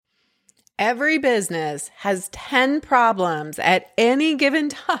Every business has 10 problems at any given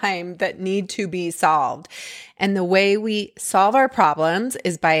time that need to be solved. And the way we solve our problems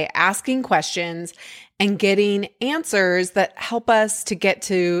is by asking questions and getting answers that help us to get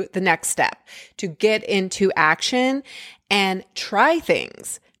to the next step, to get into action and try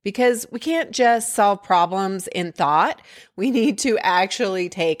things. Because we can't just solve problems in thought. We need to actually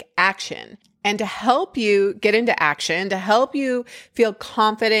take action. And to help you get into action, to help you feel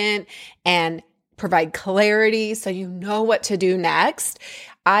confident and provide clarity so you know what to do next,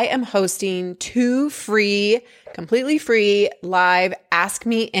 I am hosting 2 completely free live Ask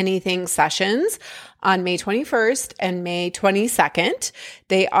Me Anything sessions on May 21st and May 22nd.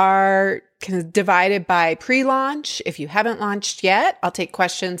 They are divided by pre-launch. If you haven't launched yet, I'll take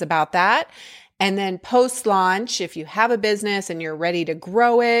questions about that. And then post-launch, if you have a business and you're ready to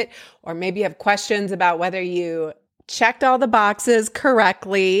grow it, or maybe you have questions about whether you checked all the boxes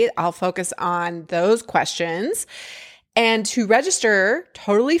correctly, I'll focus on those questions. And to register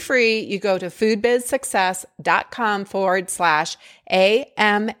totally free, you go to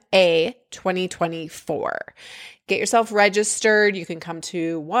foodbizsuccess.com/AMA 2024. Get yourself registered. You can come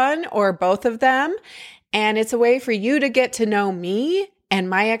to one or both of them. And it's a way for you to get to know me and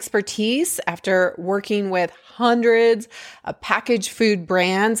my expertise after working with hundreds of packaged food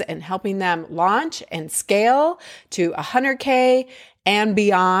brands and helping them launch and scale to 100K and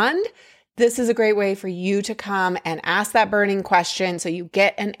beyond. This is a great way for you to come and ask that burning question so you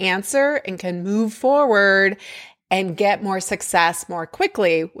get an answer and can move forward and get more success more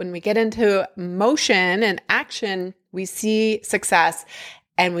quickly. When we get into motion and action, we see success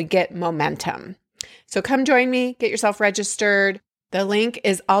and we get momentum. So come join me, get yourself registered. The link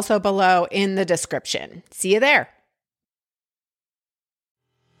is also below in the description. See you there.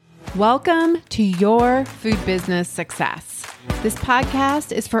 Welcome to Your Food Business Success. This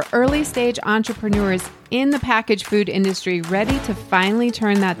podcast is for early stage entrepreneurs in the packaged food industry ready to finally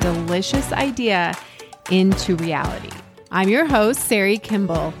turn that delicious idea into reality. I'm your host, Sari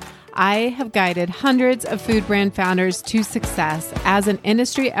Kimball. I have guided hundreds of food brand founders to success as an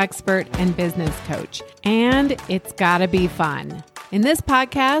industry expert and business coach, and it's gotta be fun. In this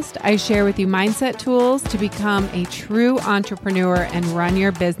podcast, I share with you mindset tools to become a true entrepreneur and run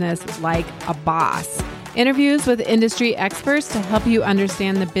your business like a boss. Interviews with industry experts to help you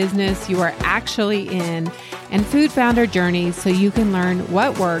understand the business you are actually in, and food founder journeys so you can learn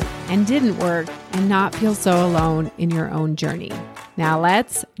what worked and didn't work and not feel so alone in your own journey. Now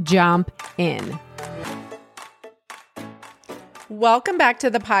let's jump in. Welcome back to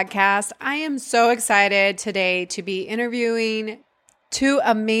the podcast. I am so excited today to be interviewing 2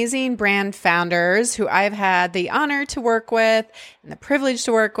 amazing brand founders who I've had the honor to work with and the privilege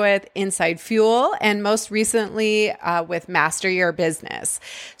to work with inside Fuel and most recently with Master Your Business.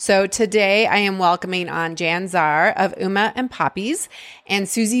 So today I am welcoming on Jan Czar of Uma and Poppies and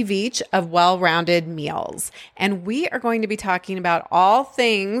Susie Veach of Well-Rounded Meals. And we are going to be talking about all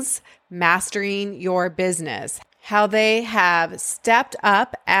things mastering your business, how they have stepped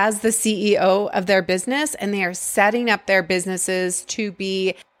up as the CEO of their business and they are setting up their businesses to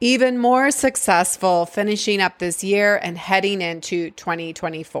be even more successful finishing up this year and heading into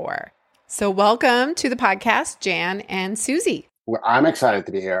 2024. So welcome to the podcast, Jan and Susie. Well, I'm excited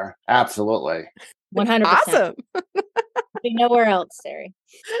to be here. Absolutely. 100%. Awesome. Be nowhere else, Sari.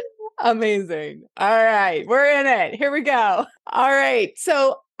 Amazing. All right. We're in it. Here we go. All right.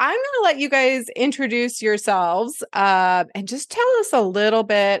 So I'm going to let you guys introduce yourselves and just tell us a little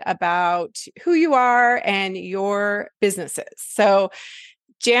bit about who you are and your businesses. So,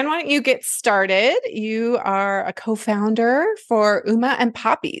 Jan, why don't you get started? You are a co-founder for Uma and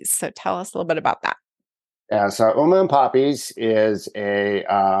Poppies. So tell us a little bit about that. Yeah, so Uma and Poppies is a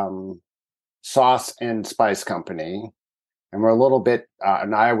sauce and spice company. And we're a little bit,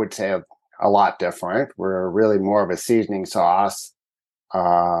 and I would say a lot different. We're really more of a seasoning sauce.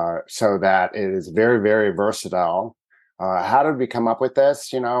 So that it is very, very versatile. How did we come up with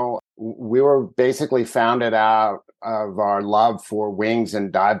this? You know, we were basically founded out of our love for wings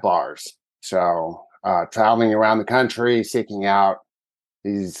and dive bars. So traveling around the country, seeking out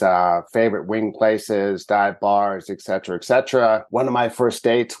these favorite wing places, dive bars, et cetera, et cetera. One of my first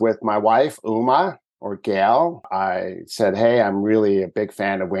dates with my wife, Uma, or Gail, I said, hey, I'm really a big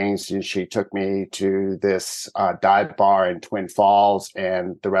fan of wings. And she took me to this dive bar in Twin Falls,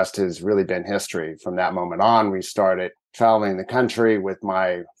 and the rest has really been history. From that moment on, we started traveling the country with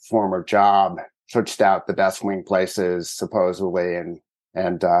my former job, searched out the best wing places, supposedly, and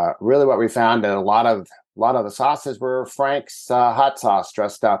really what we found that a lot of the sauces were Frank's hot sauce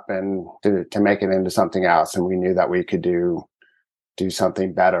dressed up and to make it into something else. And we knew that we could do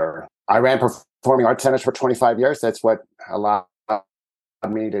something better. I ran performing arts centers for 25 years. That's what allowed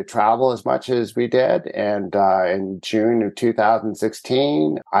me to travel as much as we did. And in June of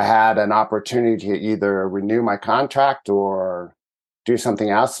 2016, I had an opportunity to either renew my contract or do something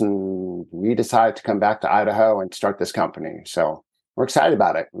else. And we decided to come back to Idaho and start this company. So we're excited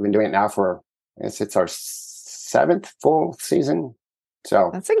about it. We've been doing it now for, I guess it's our 7th full season.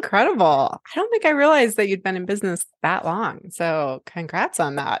 So That's incredible. I don't think I realized that you'd been in business that long. So congrats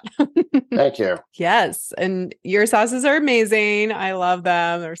on that. thank you. Yes. And your sauces are amazing. I love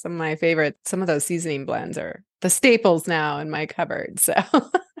them. They're some of my favorites. Some of those seasoning blends are the staples now in my cupboard. So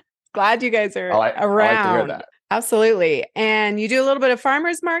glad you guys are around. I like to hear that. Absolutely. And you do a little bit of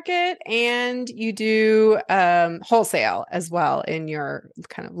farmers market and you do wholesale as well in your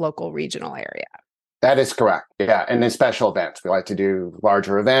kind of local regional area. That is correct. Yeah. And then special events. We like to do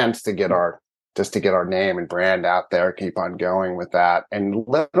larger events to get our name and brand out there, keep on going with that, and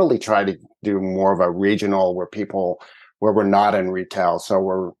literally try to do more of a regional where we're not in retail. So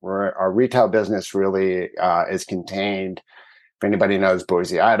our retail business really is contained. If anybody knows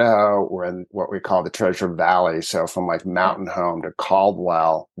Boise, Idaho, we're in what we call the Treasure Valley. So from like Mountain Home to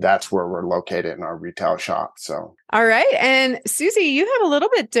Caldwell, that's where we're located in our retail shop. So. All right. And Susie, you have a little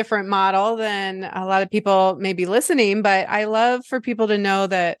bit different model than a lot of people may be listening, but I love for people to know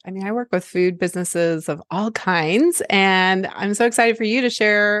that, I mean, I work with food businesses of all kinds, and I'm so excited for you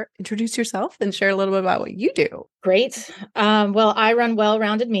to introduce yourself and share a little bit about what you do. Great. Well, I run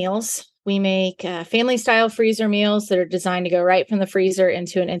Well-Rounded Meals. We make family-style freezer meals that are designed to go right from the freezer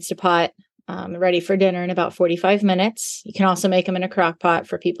into an Instapot, ready for dinner in about 45 minutes. You can also make them in a crock pot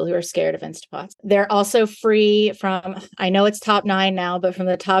for people who are scared of Instapots. They're also free from, I know it's top 9 now, but from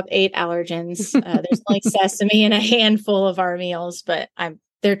the top 8 allergens. There's only sesame in a handful of our meals, but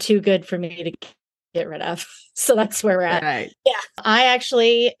they're too good for me to get rid of. So that's where we're at. Right. Yeah. I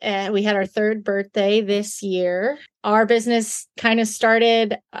actually, we had our 3rd birthday this year. Our business kind of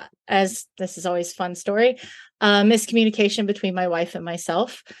started as, this is always a fun story, miscommunication between my wife and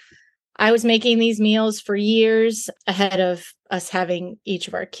myself. I was making these meals for years ahead of us having each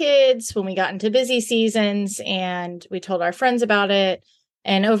of our kids when we got into busy seasons, and we told our friends about it.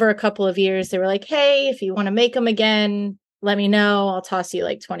 And over a couple of years, they were like, hey, if you want to make them again, let me know. I'll toss you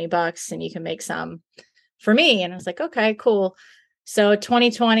like $20 and you can make some for me. And I was like, okay, cool. So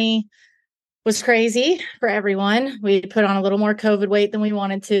 2020 was crazy for everyone. We put on a little more COVID weight than we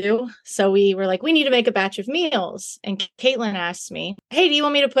wanted to. So we were like, we need to make a batch of meals. And Caitlin asked me, hey, do you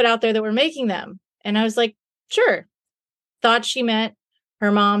want me to put out there that we're making them? And I was like, sure. Thought she meant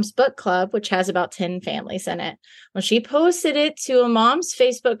her mom's book club, which has about 10 families in it. Well, she posted it to a mom's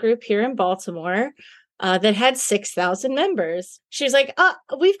Facebook group here in Baltimore that had 6,000 members. She was like,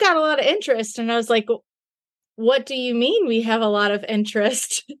 we've got a lot of interest. And I was like, what do you mean we have a lot of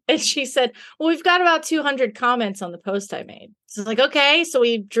interest? And she said, well, we've got about 200 comments on the post I made. So I was like, okay. So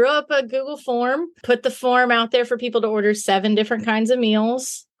we drew up a Google form, put the form out there for people to order 7 different kinds of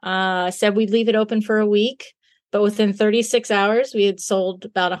meals. Said we'd leave it open for a week. But within 36 hours, we had sold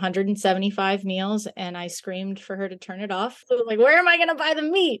about 175 meals. And I screamed for her to turn it off. I was like, where am I going to buy the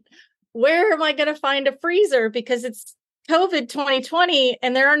meat? Where am I going to find a freezer? Because it's COVID 2020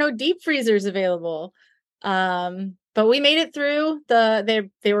 and there are no deep freezers available. But we made it through.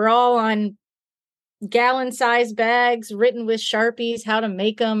 They were all on gallon-sized bags written with Sharpies, how to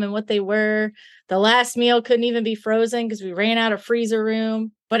make them and what they were. The last meal couldn't even be frozen because we ran out of freezer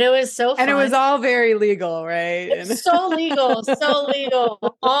room. But it was so fun. And it was all very legal, right? It's so legal, so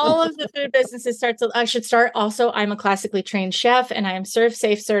legal. All of the food businesses I should start. Also, I'm a classically trained chef and I am Serve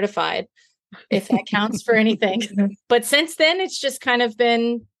Safe certified, if that counts for anything. But since then, it's just kind of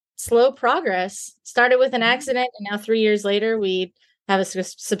been slow progress. Started with an accident, and now 3 years later, we have a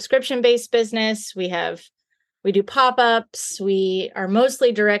subscription-based business. We do pop-ups. We are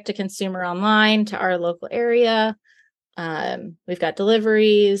mostly direct to consumer online to our local area. We've got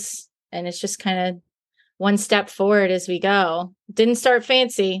deliveries, and it's just kind of one step forward as we go. Didn't start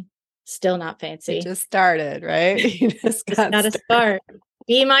fancy, still not fancy. You just started, right? You just got to start.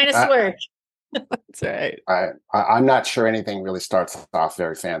 B- work. That's right. I'm not sure anything really starts off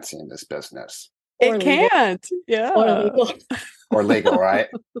very fancy in this business. It can't. Yeah. Or legal, right?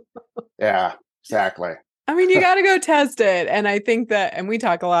 Yeah, exactly. I mean, you got to go test it. And I think that, and we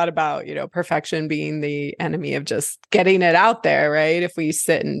talk a lot about, perfection being the enemy of just getting it out there, right? If we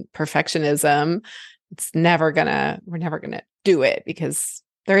sit in perfectionism, we're never going to do it because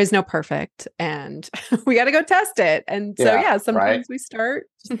there is no perfect and we got to go test it. And so, sometimes we start.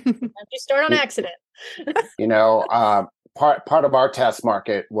 You start on accident. Part of our test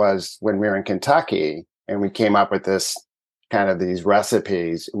market was when we were in Kentucky and we came up with this kind of these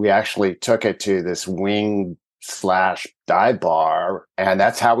recipes, we actually took it to this wing slash dive bar, and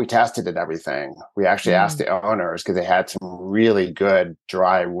that's how we tested it. Everything we actually asked the owners, because they had some really good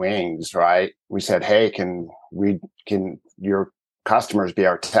dry wings, right? We said, hey, can your customers be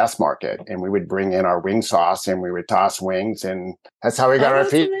our test market? And we would bring in our wing sauce and we would toss wings, and that's how we got our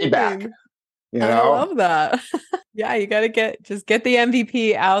feedback. Amazing. I love that. Yeah, you got to get the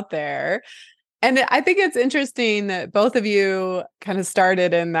MVP out there. And I think it's interesting that both of you kind of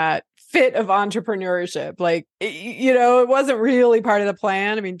started in that fit of entrepreneurship. Like, it wasn't really part of the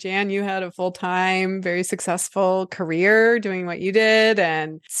plan. I mean, Jan, you had a full-time, very successful career doing what you did.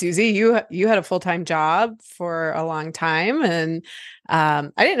 And Susie, you had a full-time job for a long time. And I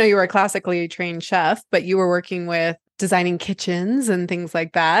didn't know you were a classically trained chef, but you were working with designing kitchens and things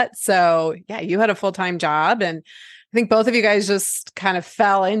like that. So yeah, you had a full-time job. And I think both of you guys just kind of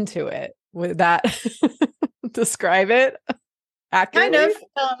fell into it. Would that describe it accurately? Kind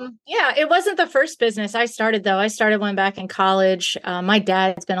of. Yeah, it wasn't the first business I started, though. I started one back in college. My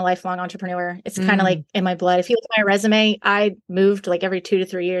dad's been a lifelong entrepreneur. It's kind of like in my blood. If you look at my resume, I moved like every 2 to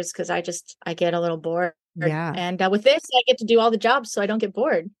 3 years because I get a little bored. Yeah. And with this, I get to do all the jobs so I don't get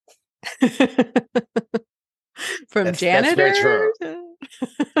bored. From janitor. That's very true.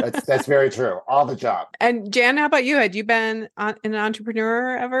 That's very true. All the job. And Jan, how about you? Had you been an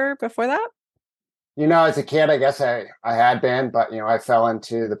entrepreneur ever before that? As a kid, I guess I had been, but I fell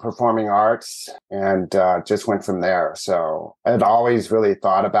into the performing arts and just went from there. So I had always really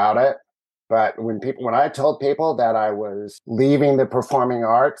thought about it. But when I told people that I was leaving the performing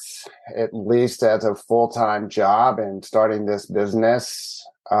arts, at least as a full-time job and starting this business,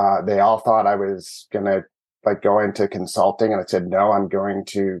 they all thought I was going to go into consulting. And I said, no, I'm going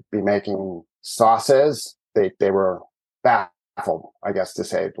to be making sauces. They were baffled, I guess, to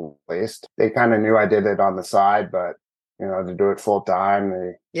say the least. They kind of knew I did it on the side, but to do it full time,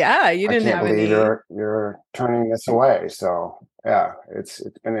 you didn't have any. You're turning this away. So yeah, it's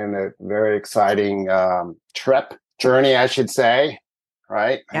been a very exciting journey, I should say,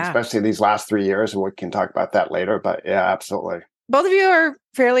 right? Yeah. Especially these last 3 years, and we can talk about that later. But yeah, absolutely. Both of you are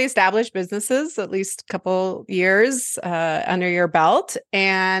fairly established businesses, at least a couple years under your belt,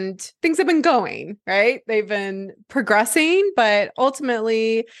 and things have been going, right? They've been progressing, but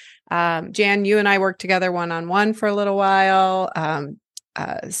ultimately, Jan, you and I worked together one-on-one for a little while.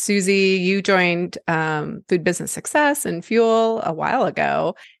 Susie, you joined Food Business Success and Fuel a while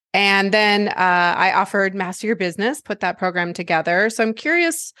ago. And then I offered Master Your Business, put that program together. So I'm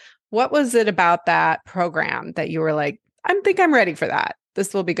curious, what was it about that program that you were like, I think I'm ready for that.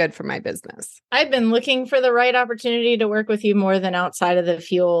 This will be good for my business. I've been looking for the right opportunity to work with you more than outside of the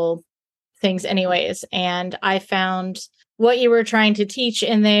fuel things anyways. And I found what you were trying to teach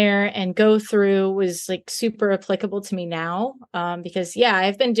in there and go through was like super applicable to me now. Because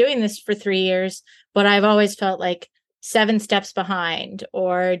I've been doing this for 3 years, but I've always felt like 7 steps behind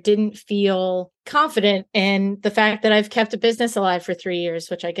or didn't feel confident in the fact that I've kept a business alive for 3 years,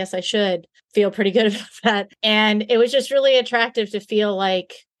 which I guess I should feel pretty good about that. And it was just really attractive to feel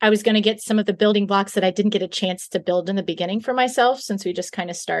like I was going to get some of the building blocks that I didn't get a chance to build in the beginning for myself since we just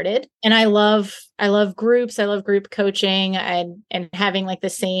kind of started. And I love groups. I love group coaching and having like the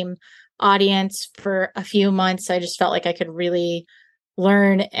same audience for a few months. I just felt like I could really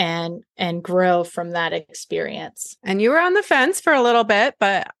learn and grow from that experience. And you were on the fence for a little bit,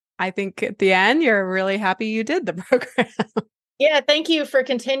 but I think at the end, you're really happy you did the program. Yeah, thank you for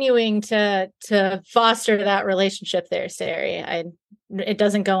continuing to foster that relationship there, Sari. It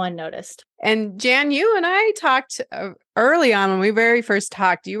doesn't go unnoticed. And Jan, you and I talked early on when we very first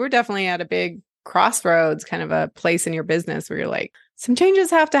talked. You were definitely at a big crossroads, kind of a place in your business where you're like, some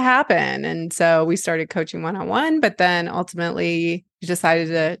changes have to happen. And so we started coaching one-on-one, but then ultimately you decided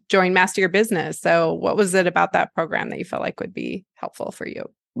to join Master Your Business. So what was it about that program that you felt like would be helpful for you?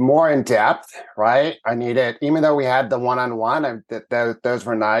 More in depth, right? I needed, even though we had the one-on-one, those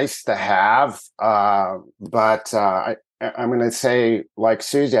were nice to have. But I'm going to say, like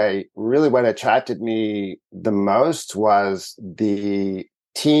Susie, really what attracted me the most was the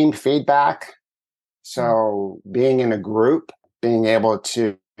team feedback. So being in a group, being able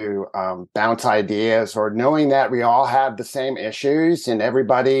to bounce ideas, or knowing that we all have the same issues and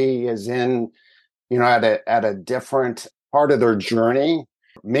everybody is in, at a different part of their journey.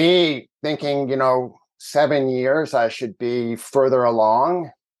 Me thinking, 7 years, I should be further along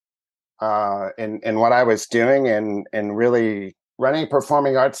in what I was doing and really running a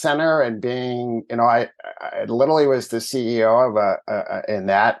performing arts center and being, I literally was the CEO of in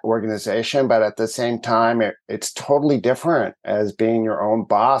that organization, but at the same time, it's totally different as being your own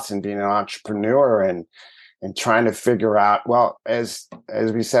boss and being an entrepreneur. And and trying to figure out, well, as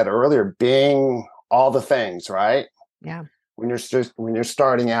we said earlier, being all the things, right? Yeah. When you're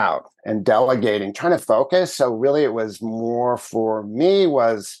starting out and delegating, trying to focus. So really it was more for me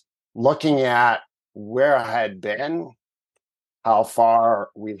was looking at where I had been, how far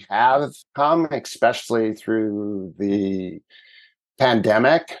we have come, especially through the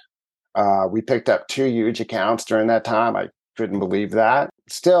pandemic. We picked up 2 huge accounts during that time. I couldn't believe that.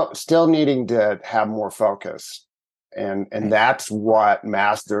 Still needing to have more focus. And that's what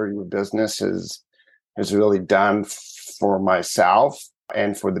Master Your Business has really done for myself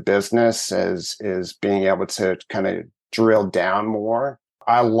and for the business is being able to kind of drill down more.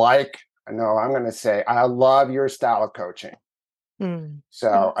 I'm going to say, I love your style of coaching.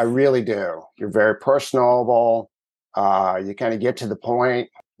 So I really do. You're very personable. You kind of get to the point.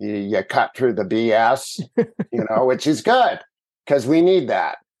 You cut through the BS, which is good because we need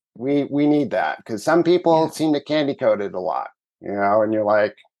that. We need that because some people seem to candy coat it a lot, and you're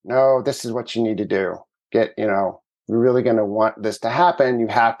like, no, this is what you need to do. You're really going to want this to happen. You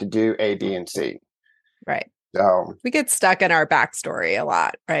have to do A, B, and C. Right. So we get stuck in our backstory a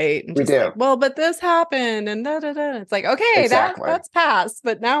lot, right? And we do. Like, well, but this happened and da, da, da. It's like, okay, exactly. that's past,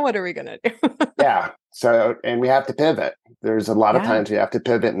 but now what are we going to do? Yeah. So, and we have to pivot. There's a lot of times we have to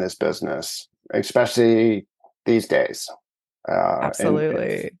pivot in this business, especially these days.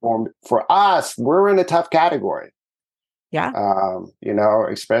 Absolutely. And for us, we're in a tough category. Yeah.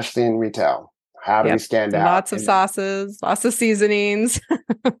 Especially in retail. How do we stand out? Lots of sauces, lots of seasonings.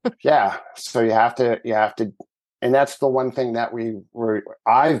 Yeah. So you have to, and that's the one thing that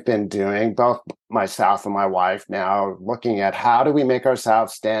I've been doing, both myself and my wife now, looking at how do we make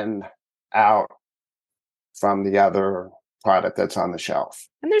ourselves stand out from the other product that's on the shelf.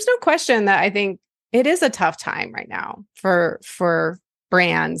 And there's no question that I think it is a tough time right now for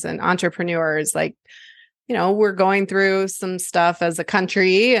brands and entrepreneurs. Like, we're going through some stuff as a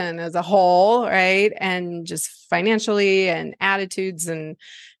country and as a whole, right? And just financially and attitudes and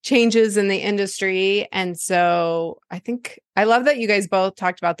changes in the industry. And so I think I love that you guys both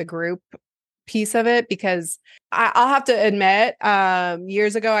talked about the group piece of it, because I'll have to admit,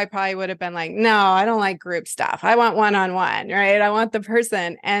 years ago, I probably would have been like, no, I don't like group stuff. I want one-on-one, right? I want the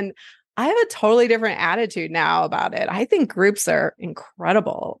person. And I have a totally different attitude now about it. I think groups are an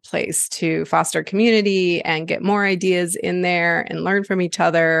incredible place to foster community and get more ideas in there and learn from each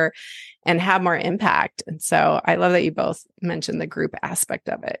other and have more impact. And so I love that you both mentioned the group aspect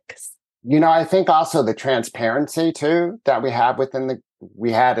of it. I think also the transparency too that we have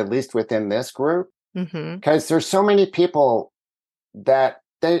we had at least within this group, because there's so many people that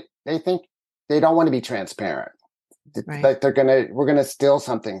they think they don't want to be transparent. Right. Like we're gonna steal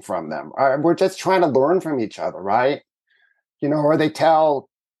something from them. We're just trying to learn from each other, right? Or they tell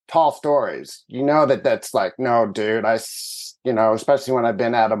tall stories. That's like, no, dude. Especially when I've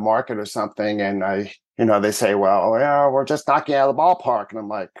been at a market or something, and they say, well, yeah, we're just knocking out of the ballpark, and I'm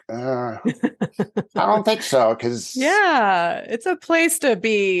like, I don't think so, because it's a place to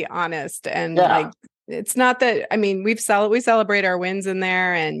be honest and like. It's not that, we celebrate our wins in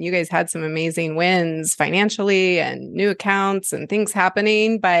there, and you guys had some amazing wins financially and new accounts and things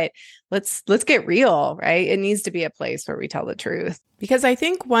happening, but let's get real, right? It needs to be a place where we tell the truth. Because I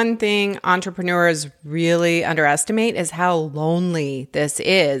think one thing entrepreneurs really underestimate is how lonely this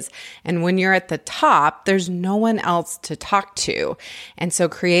is. And when you're at the top, there's no one else to talk to. And so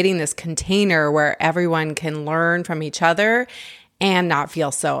creating this container where everyone can learn from each other and not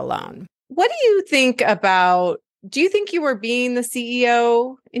feel so alone. What do you think do you think you were being the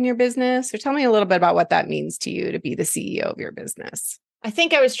CEO in your business? Or tell me a little bit about what that means to you to be the CEO of your business. I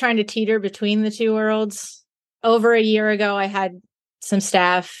think I was trying to teeter between the two worlds. Over a year ago, I had some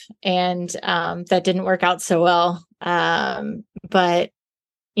staff and that didn't work out so well. But,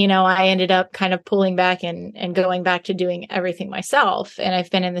 I ended up kind of pulling back and going back to doing everything myself. And I've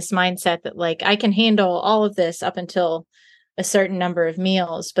been in this mindset that like, I can handle all of this up until a certain number of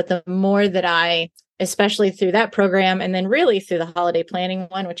meals. But the more that especially through that program, and then really through the holiday planning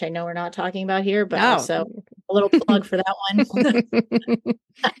one, which I know we're not talking about here, but also a little plug for that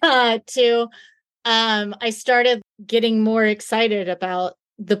one too. I started getting more excited about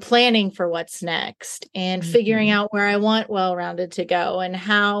the planning for what's next and figuring out where I want Well-Rounded to go and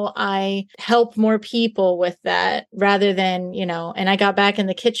how I help more people with that rather than, and I got back in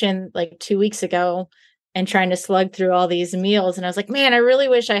the kitchen like 2 weeks ago and trying to slug through all these meals. And I was like, man, I really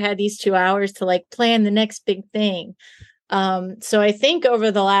wish I had these 2 hours to like plan the next big thing. So I think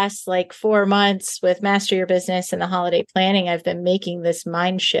over the last like 4 months with Master Your Business and the holiday planning, I've been making this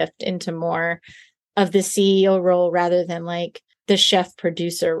mind shift into more of the CEO role rather than like the chef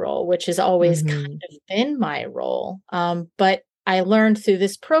producer role, which has always Mhm. kind of been my role. But I learned through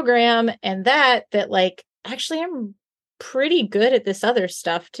this program and that like, actually I'm pretty good at this other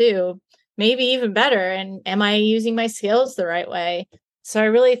stuff too, maybe even better. And am I using my skills the right way? So I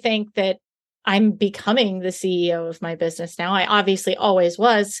really think that I'm becoming the CEO of my business now. I obviously always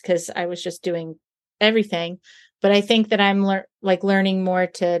was because I was just doing everything. But I think that I'm learning more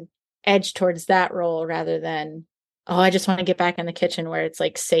to edge towards that role rather than, oh, I just want to get back in the kitchen where it's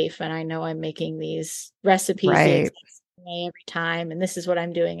like safe and I know I'm making these recipes the Right. exact same way every time. And this is what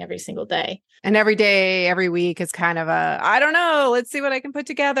I'm doing every single day. And every day, every week is kind of I don't know, let's see what I can put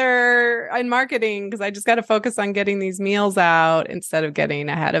together in marketing because I just got to focus on getting these meals out instead of getting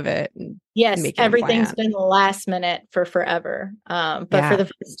ahead of it and Yes, making a everything's plan. been last minute for forever. But for Yeah. the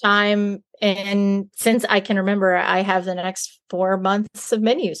first time, and since I can remember, I have the next 4 months of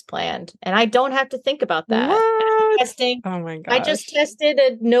menus planned, and I don't have to think about that. What? Testing. Oh my I just gosh. tested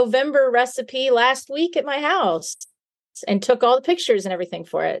a November recipe last week at my house and took all the pictures and everything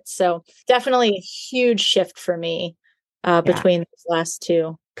for it. So definitely a huge shift for me Yeah. between these last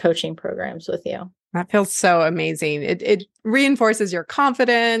two coaching programs with you. That feels so amazing. It reinforces your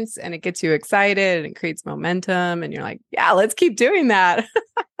confidence and it gets you excited and it creates momentum. And you're like, yeah, let's keep doing that.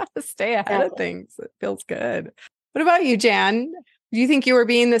 Stay ahead of Exactly. things. It feels good. What about you, Jan? Do you think you were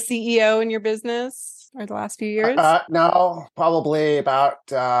being the CEO in your business for the last few years? No, probably about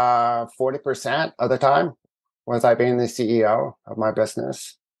 40% of the time was I being the CEO of my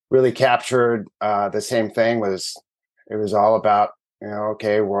business. Really captured the same thing. It was all about,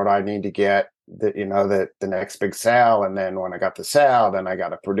 okay, what do I need to get the next big sale, and then when I got the sale, then I got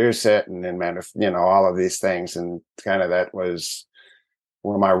to produce it, and then all of these things, and kind of that was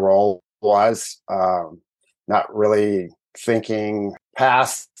where my role was. Not really thinking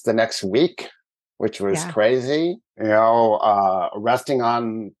past the next week, which was Yeah. crazy. Resting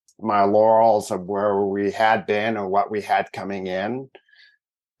on my laurels of where we had been and what we had coming in,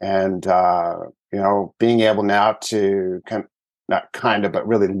 and being able now to but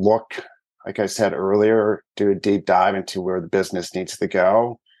really look, like I said earlier, do a deep dive into where the business needs to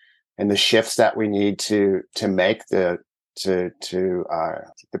go and the shifts that we need to make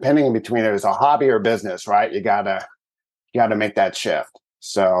depending in between it as a hobby or business, right? You gotta make that shift.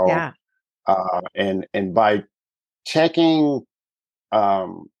 So, Yeah. and by taking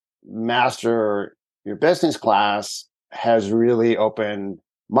master your business class has really opened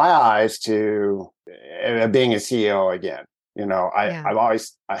my eyes to being a CEO again. Yeah.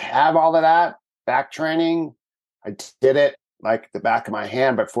 I have all of that back training. I did it like the back of my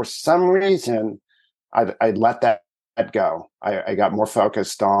hand, but for some reason, I let that go. I got more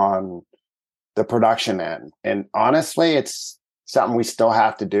focused on the production end. And honestly, it's something we still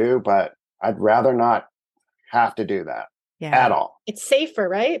have to do, but I'd rather not have to do that at Yeah. all. It's safer,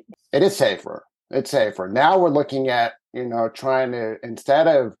 right? It is safer. It's safer. Now we're looking at, trying to, instead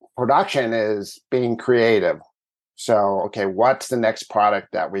of production, is being creative. So, okay, what's the next product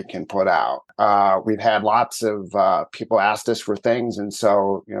that we can put out? We've had lots of people asked us for things. And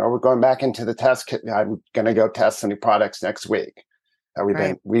so, we're going back into the test kit. I'm going to go test some new products next week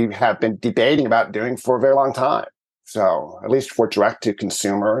that we have been debating about doing for a very long time. So at least for direct to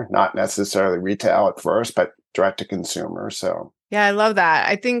consumer, not necessarily retail at first, but direct to consumer. So Yeah, I love that.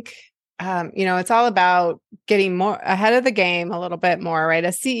 I think, it's all about getting more ahead of the game a little bit more, right? A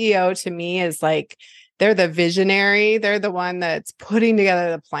CEO to me is like, they're the visionary. They're the one that's putting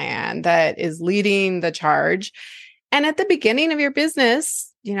together the plan, that is leading the charge. And at the beginning of your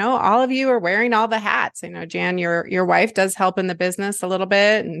business, all of you are wearing all the hats. Jan, your wife does help in the business a little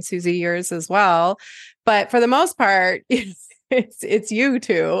bit, and Susie, yours as well. But for the most part, it's you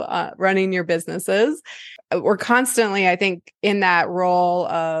two running your businesses. We're constantly, I think, in that role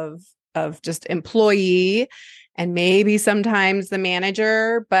of just employee and maybe sometimes the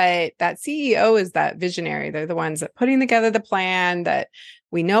manager, but that CEO is that visionary. They're the ones that putting together the plan, that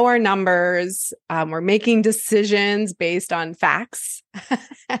we know our numbers. We're making decisions based on facts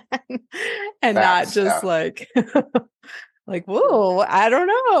and not facts, just yeah. like, whoa, I don't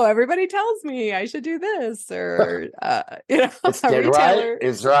know. Everybody tells me I should do this, or It's a dead right. retailer.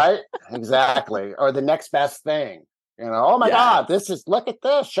 Is right. Exactly. Or the next best thing. Oh my Yeah. God, look at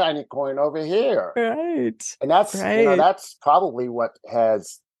this shiny coin over here. Right. And that's, Right. that's probably what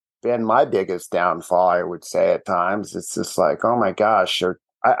has been my biggest downfall, I would say at times. It's just like, oh my gosh,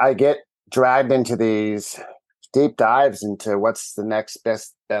 I get dragged into these deep dives into what's the next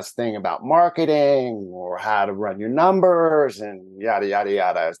best thing about marketing or how to run your numbers and yada, yada,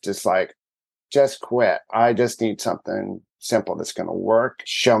 yada. It's just like, just quit. I just need something simple that's going to work.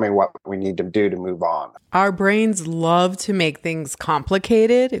 Show me what we need to do to move on. Our brains love to make things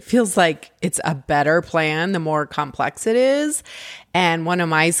complicated. It feels like it's a better plan the more complex it is. And one of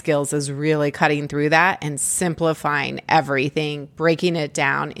my skills is really cutting through that and simplifying everything, breaking it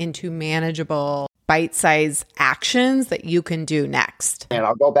down into manageable bite-sized actions that you can do next. And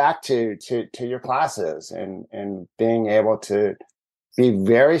I'll go back to your classes and being able to be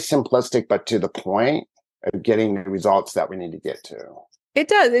very simplistic, but to the point of getting the results that we need to get to. It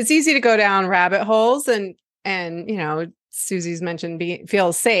does. It's easy to go down rabbit holes and Susie's mentioned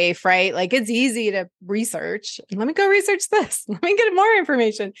feel safe, right? Like it's easy to research. Let me go research this. Let me get more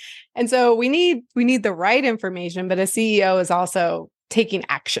information. And so we need the right information, but a CEO is also taking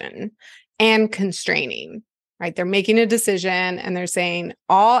action and constraining, right? They're making a decision and they're saying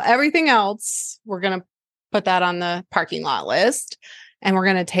everything else, we're going to put that on the parking lot list and we're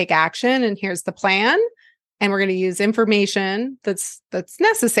going to take action. And here's the plan. And we're going to use information that's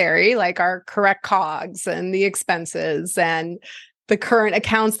necessary, like our correct COGS and the expenses and the current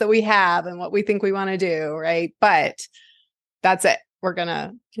accounts that we have and what we think we want to do, right? But that's it. We're going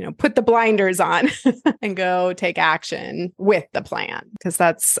to, put the blinders on and go take action with the plan.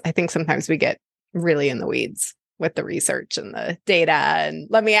 Because I think sometimes we get really in the weeds with the research and the data and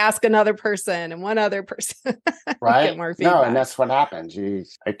let me ask another person and one other person. Right. Get more feedback. No, and that's what happens.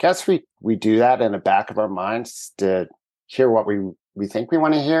 I guess we do that in the back of our minds to hear what we think we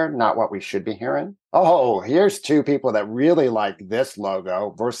want to hear, not what we should be hearing. Oh, here's two people that really like this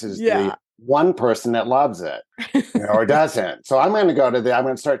logo versus the one person that loves it, or doesn't. So I'm going to I'm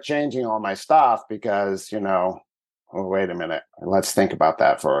going to start changing all my stuff because, wait a minute. Let's think about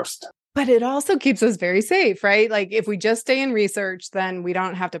that first. But it also keeps us very safe, right? Like if we just stay in research, then we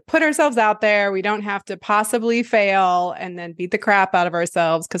don't have to put ourselves out there. We don't have to possibly fail and then beat the crap out of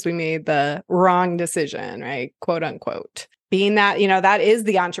ourselves because we made the wrong decision, right? Quote unquote. Being that, that is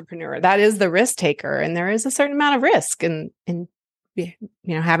the entrepreneur, that is the risk taker. And there is a certain amount of risk in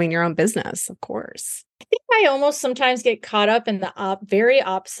having your own business, of course. I think I almost sometimes get caught up in the very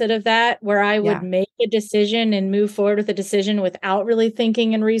opposite of that, where I would make a decision and move forward with a decision without really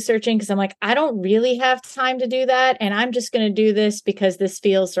thinking and researching. Because I'm like, I don't really have time to do that. And I'm just going to do this because this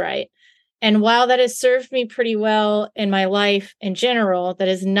feels right. And while that has served me pretty well in my life in general, that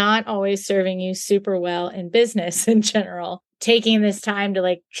is not always serving you super well in business in general. Taking this time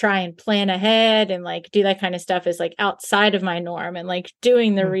to try and plan ahead and do that kind of stuff is outside of my norm, and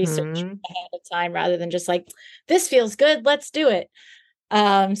doing the research ahead of time rather than just this feels good, let's do it.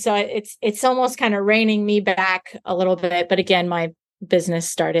 So it's almost kind of reining me back a little bit. But again, my business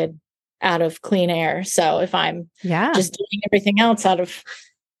started out of clean air. So if I'm just doing everything else out of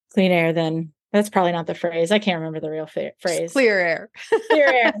clean air, then that's probably not the phrase. I can't remember the real phrase. Just clear air. Clear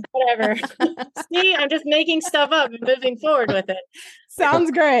air, whatever. See, I'm just making stuff up and moving forward with it.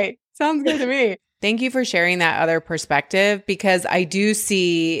 Sounds great. Sounds good to me. Thank you for sharing that other perspective, because I do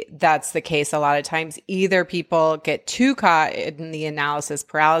see that's the case a lot of times. Either people get too caught in the analysis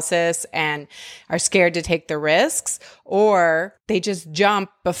paralysis and are scared to take the risks, or they just jump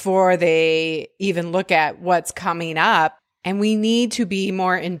before they even look at what's coming up. And we need to be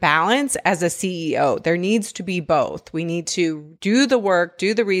more in balance as a CEO. There needs to be both. We need to do the work,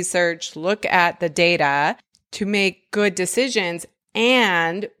 do the research, look at the data to make good decisions,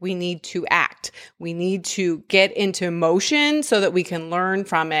 and we need to act. We need to get into motion so that we can learn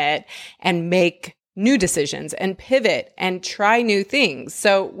from it and make new decisions and pivot and try new things.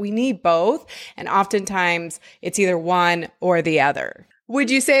 So we need both. And oftentimes it's either one or the other.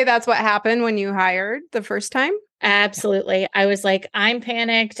 Would you say that's what happened when you hired the first time? Absolutely. I was I'm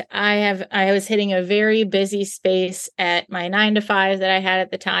panicked. I was hitting a very busy space at my 9-to-5 that I had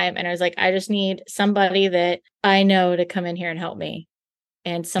at the time. And I was I just need somebody that I know to come in here and help me.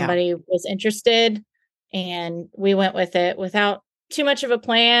 And somebody was interested, and we went with it without too much of a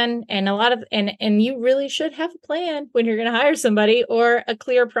plan, and and you really should have a plan when you're going to hire somebody, or a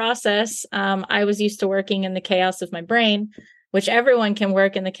clear process. I was used to working in the chaos of my brain, which everyone can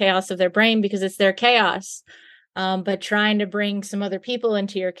work in the chaos of their brain because it's their chaos. But trying to bring some other people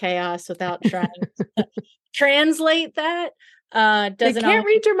into your chaos without trying to translate that doesn't. They can't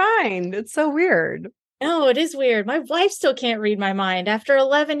read your mind. It's so weird. No, it is weird. My wife still can't read my mind after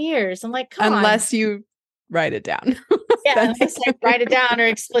 11 years. I'm come unless on. you write it down. Yeah, unless I write it down or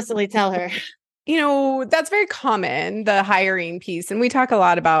explicitly tell her. That's very common, the hiring piece. And we talk a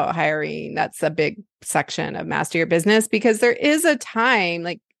lot about hiring. That's a big section of Master Your Business, because there is a time,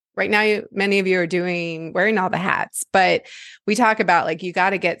 right now, many of you are wearing all the hats, but we talk about like, you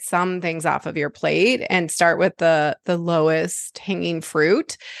got to get some things off of your plate and start with the lowest hanging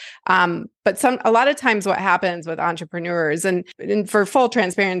fruit. But a lot of times what happens with entrepreneurs, and for full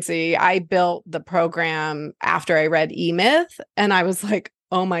transparency, I built the program after I read E-Myth, and I was like,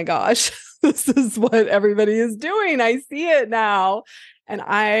 oh my gosh, this is what everybody is doing. I see it now. And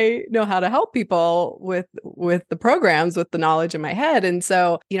I know how to help people with the programs, with the knowledge in my head. And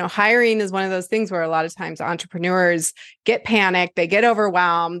so, hiring is one of those things where a lot of times entrepreneurs get panicked, they get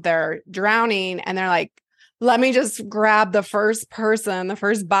overwhelmed, they're drowning, and they're like, let me just grab the first person, the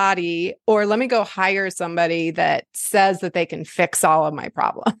first body, or let me go hire somebody that says that they can fix all of my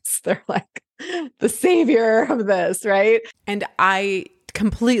problems. They're like the savior of this, right? And I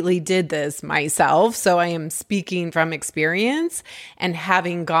completely did this myself. So I am speaking from experience and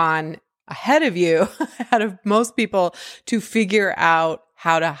having gone ahead of you, ahead of most people, to figure out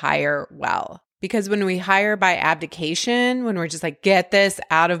how to hire well. Because when we hire by abdication, when we're just like, get this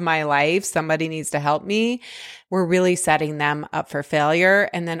out of my life, somebody needs to help me, we're really setting them up for failure.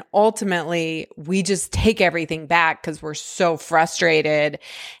 And then ultimately, we just take everything back because we're so frustrated.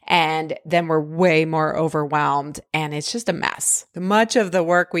 And then we're way more overwhelmed. And it's just a mess. Much of the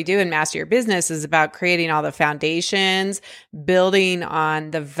work we do in Master Your Business is about creating all the foundations, building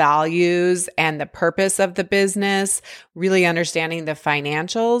on the values and the purpose of the business, really understanding the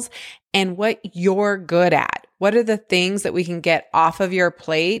financials and what you're good at. What are the things that we can get off of your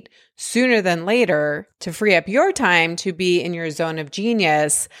plate sooner than later to free up your time to be in your zone of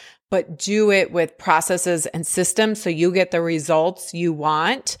genius, but do it with processes and systems so you get the results you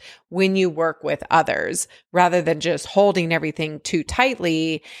want when you work with others, rather than just holding everything too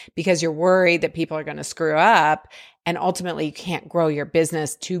tightly because you're worried that people are going to screw up and ultimately you can't grow your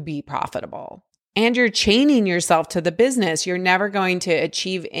business to be profitable. And you're chaining yourself to the business. You're never going to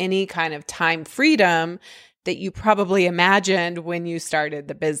achieve any kind of time freedom that you probably imagined when you started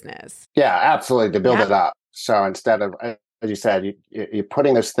the business. Yeah, absolutely. To build it up. So instead of, as you said, you're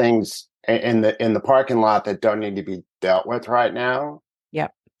putting those things in the parking lot that don't need to be dealt with right now.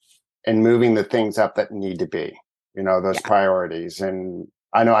 Yep. And moving the things up that need to be, those priorities. And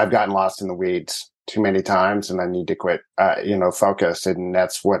I know I've gotten lost in the weeds too many times and I need to quit, focus. And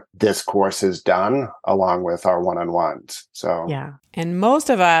that's what this course has done along with our one-on-ones. So, yeah. And most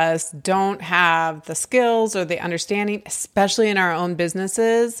of us don't have the skills or the understanding, especially in our own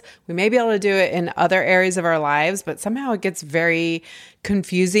businesses. We may be able to do it in other areas of our lives, but somehow it gets very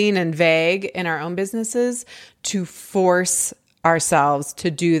confusing and vague in our own businesses to force ourselves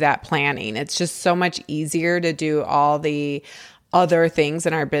to do that planning. It's just so much easier to do all the other things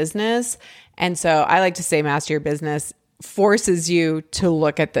in our business. And so I like to say Master Your Business forces you to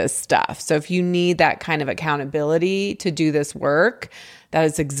look at this stuff. So if you need that kind of accountability to do this work, that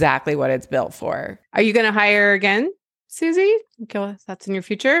is exactly what it's built for. Are you going to hire again, Susie? Okay, that's in your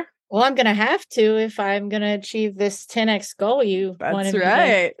future? Well, I'm going to have to if I'm going to achieve this 10x goal you wanted me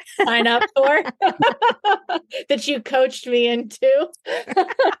to sign up for, that you coached me into.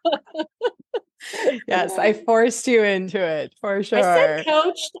 Yes, I forced you into it for sure. I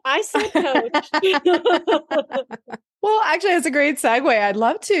said coached. Well, actually, it's a great segue. I'd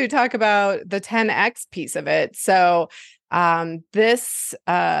love to talk about the 10X piece of it. So this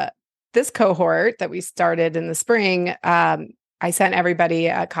cohort that we started in the spring, I sent everybody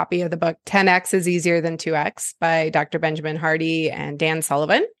a copy of the book 10X is Easier Than 2X by Dr. Benjamin Hardy and Dan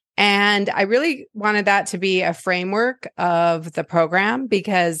Sullivan. And I really wanted that to be a framework of the program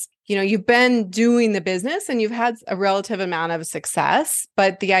because, you've been doing the business and you've had a relative amount of success,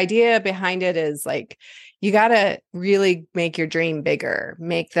 but the idea behind it is like, you got to really make your dream bigger,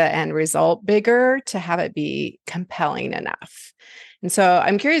 make the end result bigger to have it be compelling enough. And so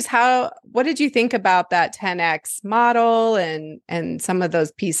I'm curious, what did you think about that 10X model and some of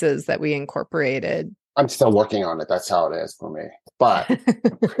those pieces that we incorporated? I'm still working on it. That's how it is for me. But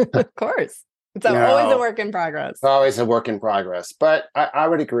of course, it's always a work in progress. It's always a work in progress. But I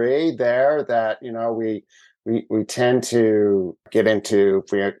would agree there that, we tend to get into,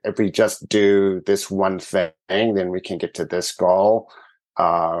 if we just do this one thing, then we can get to this goal.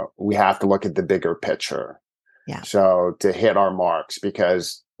 We have to look at the bigger picture. Yeah. So to hit our marks,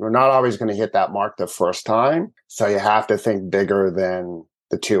 because we're not always going to hit that mark the first time. So you have to think bigger than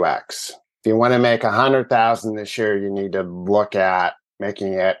the 2X. If you want to make 100,000 this year, you need to look at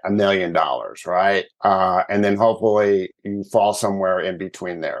making it $1 million, right? And then hopefully you fall somewhere in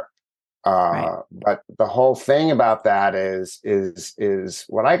between there. Right. But the whole thing about that is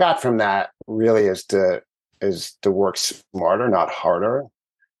what I got from that really is to work smarter, not harder.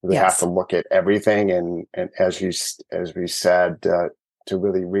 We have to look at everything, and as we said, to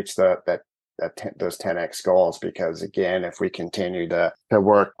really reach those 10x goals. Because again, if we continue to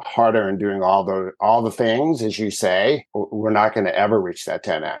work harder and doing all the things, as you say, we're not going to ever reach that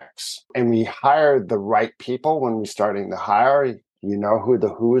 10x. And we hire the right people when we're starting to hire. You know who the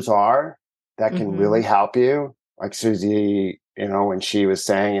who's are that can really help you. Like Susie, when she was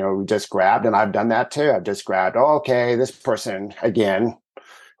saying, we just grabbed, and I've done that too. I've just grabbed, okay, this person again,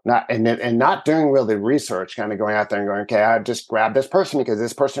 not doing really research, kind of going out there and going, okay, I just grabbed this person because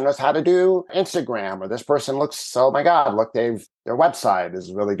this person knows how to do Instagram, or this person looks, oh my God, look, their website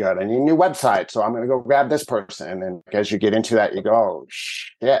is really good. I need a new website, so I'm going to go grab this person. And as you get into that, you go, oh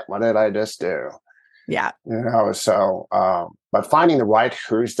shit, what did I just do? Yeah. But finding the right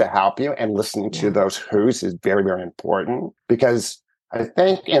who's to help you and listening to those who's is very, very important, because I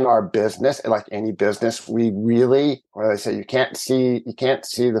think in our business, like any business, we really, what do they say? You can't see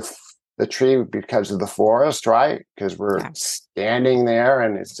the tree because of the forest, right? Because we're standing there,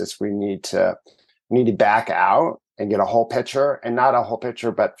 and it's just, we need to back out and get a whole picture, and not a whole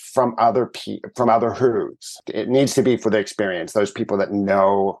picture, but from other who's. It needs to be for the experience, those people that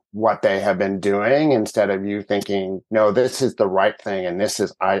know what they have been doing, instead of you thinking, no, this is the right thing, and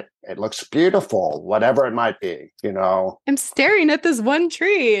it looks beautiful, whatever it might be, I'm staring at this one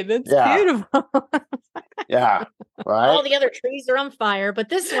tree and it's beautiful. Yeah. Right. All the other trees are on fire, but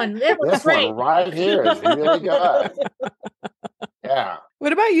this one right here is really good. Yeah.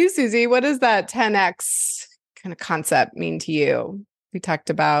 What about you, Susie? What does that 10x kind of concept mean to you? Jan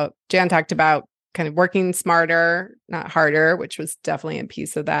talked about kind of working smarter, not harder, which was definitely a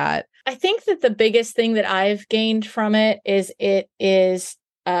piece of that. I think that the biggest thing that I've gained from it is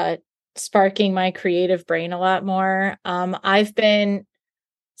sparking my creative brain a lot more. We've been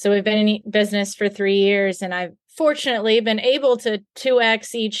in business for 3 years, and I've fortunately been able to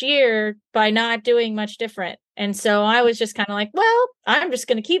 2x each year by not doing much different. And so I was just kind of like, well, I'm just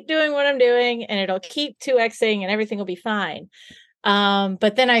going to keep doing what I'm doing, and it'll keep 2xing and everything will be fine.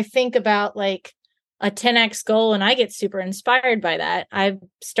 But then I think about like a 10x goal, and I get super inspired by that. I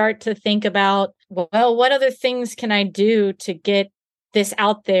start to think about, well, what other things can I do to get this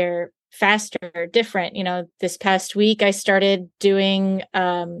out there faster, different? This past week I started doing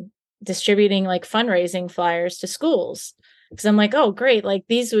distributing like fundraising flyers to schools, because I'm like, oh great, like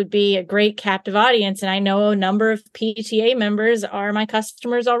these would be a great captive audience, and I know a number of PTA members are my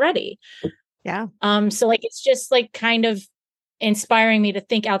customers already. Yeah. So like it's just like kind of inspiring me to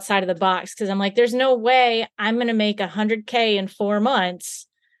think outside of the box, because I'm like, there's no way I'm going to make 100K in 4 months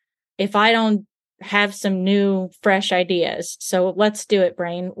if I don't have some new fresh ideas. So let's do it,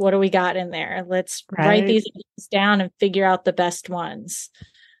 brain. What do we got in there? Let's write these down and figure out the best ones.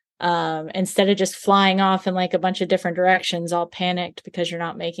 Instead of just flying off in like a bunch of different directions, all panicked because you're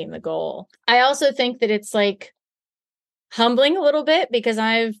not making the goal. I also think that it's like humbling a little bit, because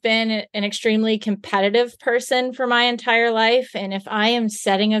I've been an extremely competitive person for my entire life. And if I am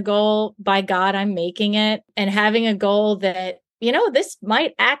setting a goal, by God, I'm making it, and having a goal that, this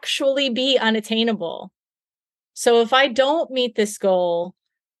might actually be unattainable. So if I don't meet this goal,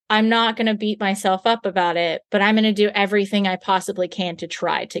 I'm not going to beat myself up about it, but I'm going to do everything I possibly can to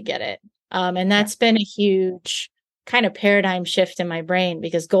try to get it. And that's been a huge kind of paradigm shift in my brain,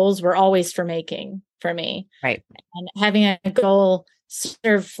 because goals were always for making for me. Right. And having a goal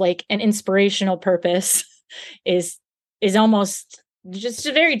serve like an inspirational purpose is almost just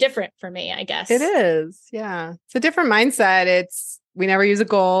very different for me, I guess. It is. Yeah. It's a different mindset. We never use a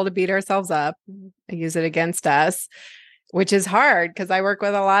goal to beat ourselves up. I use it against us, which is hard, because I work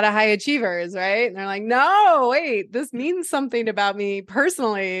with a lot of high achievers, right? And they're like, no, wait, this means something about me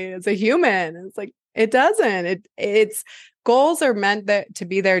personally as a human. And it's like, it doesn't. It's goals are meant to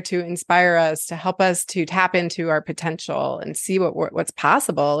be there to inspire us, to help us to tap into our potential and see what's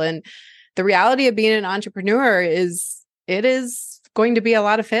possible. And the reality of being an entrepreneur is it is going to be a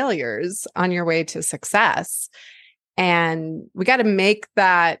lot of failures on your way to success. And we got to make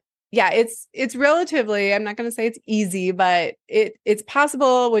that. Yeah, it's relatively, I'm not going to say it's easy, but it's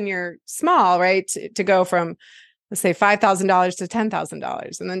possible when you're small, right? To go from, let's say, $5,000 to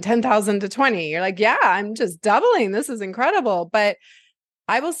 $10,000, and then 10,000 to 20. You're like, yeah, I'm just doubling. This is incredible. But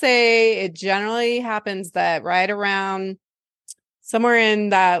I will say it generally happens that right around somewhere in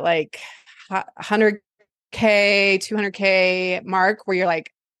that like 100K, 200K mark, where you're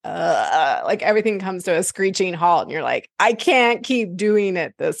like everything comes to a screeching halt, and you're like, I can't keep doing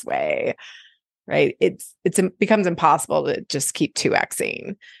it this way, right? It becomes impossible to just keep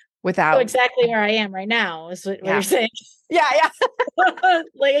 2xing without. So exactly where I am right now is what you're saying. Yeah.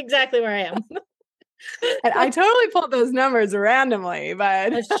 Like exactly where I am. And I totally pulled those numbers randomly,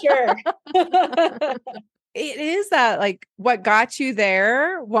 but sure. it is that like what got you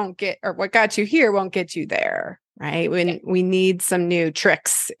there won't get, or what got you here won't get you there. Right. When we need some new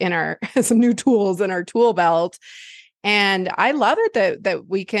tricks in our, some new tools in our tool belt. And I love it that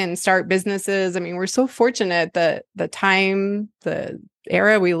we can start businesses. I mean, we're so fortunate that the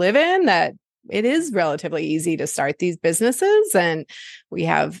era we live in, that it is relatively easy to start these businesses. And we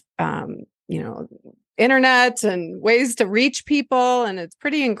have, internet and ways to reach people. And it's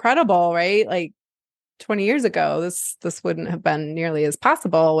pretty incredible, right? Like 20 years ago, this wouldn't have been nearly as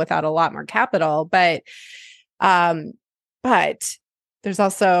possible without a lot more capital. But there's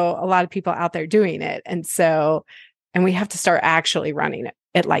also a lot of people out there doing it. And we have to start actually running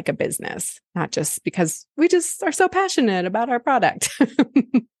it like a business, not just because we just are so passionate about our product.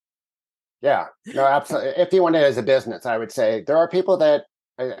 Yeah, no, absolutely. If you want it as a business, I would say there are people that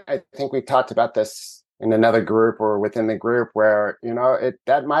I think we've talked about this in another group or within the group where,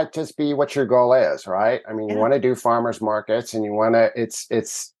 that might just be what your goal is, right? I mean, you want to do farmers markets and you want to,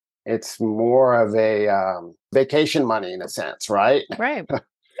 it's more of a vacation money in a sense, right? Right.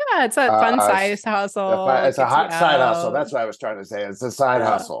 Yeah, it's a fun side hustle. It's a hot side hustle. That's what I was trying to say. It's a side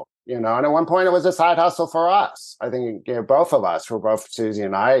hustle, and at one point it was a side hustle for us. I think, both of us, for both Susie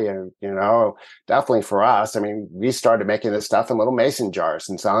and I, definitely for us. I mean, we started making this stuff in little mason jars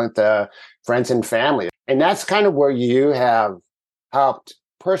and selling it to friends and family. And that's kind of where you have helped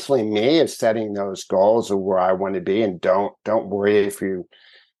personally me is setting those goals of where I want to be. And don't worry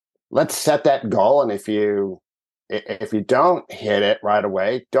let's set that goal. And if you don't hit it right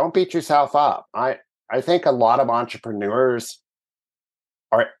away, don't beat yourself up. I think a lot of entrepreneurs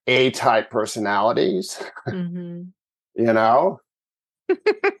are A-type personalities, mm-hmm.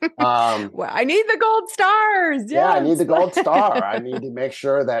 Well, I need the gold stars. Yes. Yeah, I need the gold star. I need to make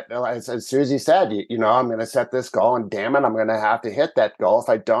sure that, as Susie said, I'm going to set this goal and damn it, I'm going to have to hit that goal. If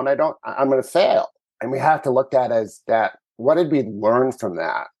I don't, I'm going to fail. And we have to look at it as that. What did we learn from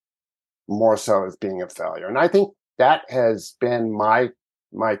that? More so as being a failure. And I think that has been my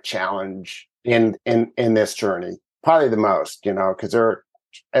challenge in this journey, probably the most, because there,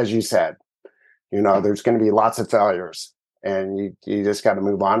 as you said, there's going to be lots of failures and you just got to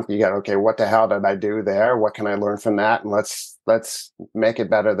move on. You got, okay, what the hell did I do there? What can I learn from that? And let's make it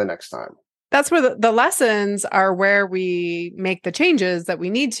better the next time. That's where the lessons are, where we make the changes that we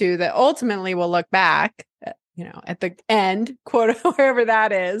need to, that ultimately we'll look back, at the end, quote, wherever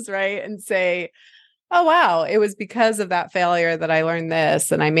that is, right? And say, oh, wow, it was because of that failure that I learned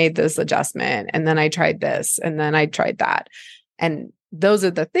this and I made this adjustment. And then I tried this and then I tried that. And those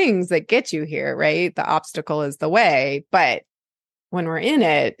are the things that get you here, right? The obstacle is the way. But when we're in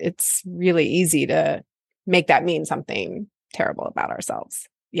it, it's really easy to make that mean something terrible about ourselves.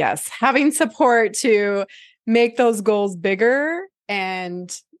 Yes. Having support to make those goals bigger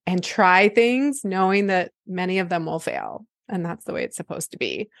and try things, knowing that many of them will fail. And that's the way it's supposed to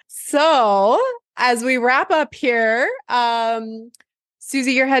be. So as we wrap up here,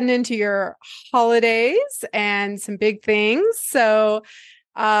 Susie, you're heading into your holidays and some big things. So,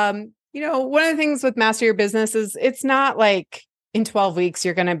 one of the things with Master Your Business is it's not like in 12 weeks,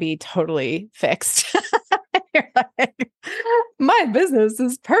 you're going to be totally fixed. You're like, my business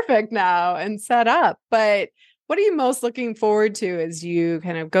is perfect now and set up. But what are you most looking forward to as you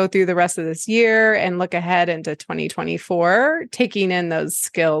kind of go through the rest of this year and look ahead into 2024, taking in those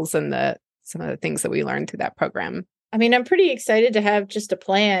skills and some of the things that we learned through that program? I mean, I'm pretty excited to have just a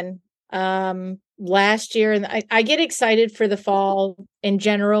plan. Last year, and I get excited for the fall in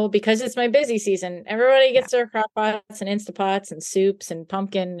general because it's my busy season. Everybody gets their crock pots and Instapots and soups and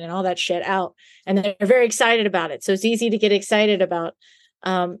pumpkin and all that shit out, and they're very excited about it. So it's easy to get excited about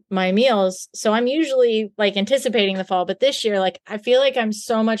my meals. So I'm usually like anticipating the fall, but this year, like I feel like I'm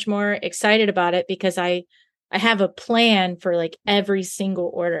so much more excited about it because I have a plan for like every single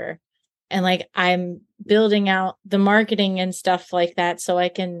order, and like I'm building out the marketing and stuff like that so I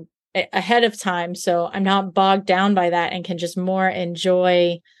can ahead of time, so I'm not bogged down by that and can just more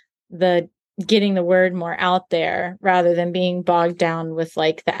enjoy the getting the word more out there rather than being bogged down with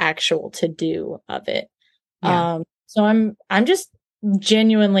like the actual to do of it. So I'm just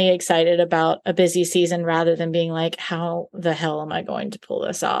genuinely excited about a busy season rather than being like, how the hell am I going to pull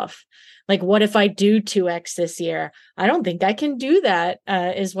this off? Like, what if I do 2x this year? I don't think I can do that,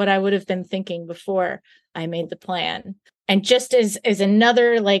 is what I would have been thinking before I made the plan. And just as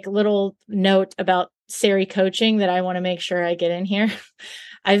another like little note about Sari coaching that I want to make sure I get in here.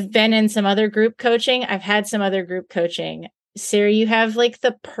 I've been in some other group coaching. I've had some other group coaching. Sari, you have like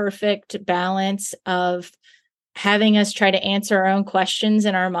the perfect balance of having us try to answer our own questions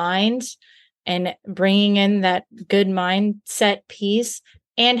in our mind and bringing in that good mindset piece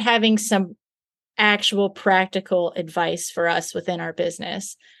and having some actual practical advice for us within our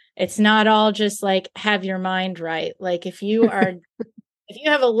business. It's not all just like have your mind right. Like if you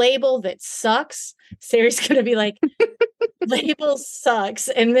have a label that sucks, Sarah's going to be like, label sucks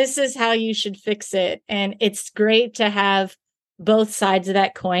and this is how you should fix it. And it's great to have both sides of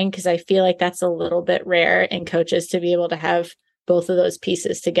that coin, because I feel like that's a little bit rare in coaches to be able to have both of those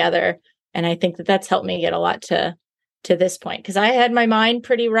pieces together. And I think that that's helped me get a lot to this point, because I had my mind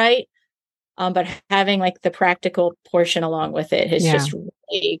pretty right. But having like the practical portion along with it has just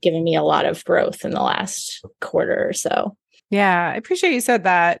really given me a lot of growth in the last quarter or so. Yeah, I appreciate you said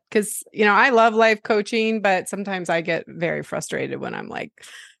that, because, I love life coaching, but sometimes I get very frustrated when I'm like,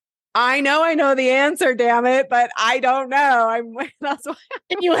 I know the answer, damn it, but I don't know. That's why.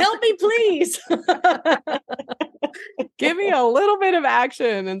 Can you help me, please? Give me a little bit of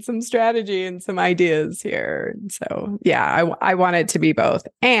action and some strategy and some ideas here. So yeah, I want it to be both.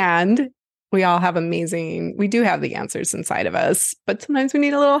 And we all have we do have the answers inside of us, but sometimes we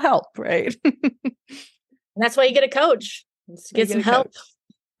need a little help, right? And that's why you get a coach. Get some help.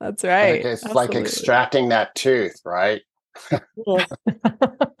 That's right. It's like extracting that tooth, right? No,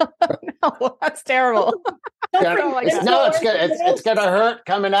 that's terrible. It's gonna hurt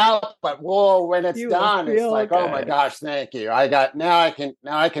coming out, but when it's done, it's like, good. Oh my gosh, thank you. Now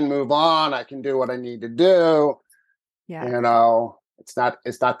I can move on. I can do what I need to do. Yeah. It's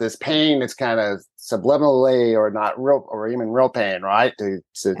not this pain. It's kind of subliminally or not real, or even real pain, right? To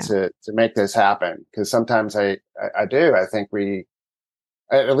make this happen. Because sometimes I do. I think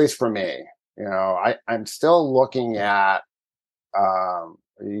at least for me, I'm still looking at,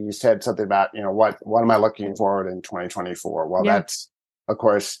 you said something about, what am I looking forward in 2024? Well, that's, of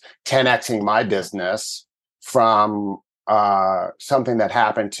course, 10xing my business from something that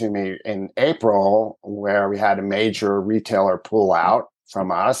happened to me in April, where we had a major retailer pull out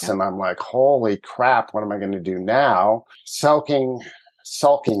from us. And I'm like, holy crap, what am I going to do now? Sulking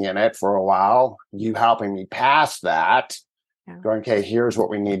in it for a while, you helping me pass that, going, okay, here's what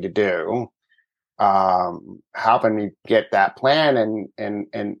we need to do. Helping me get that plan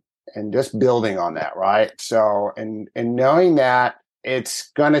and just building on that, right? So, and knowing that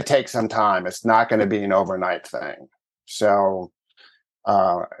it's going to take some time. It's not going to be an overnight thing. So,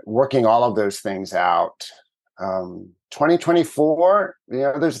 working all of those things out. 2024,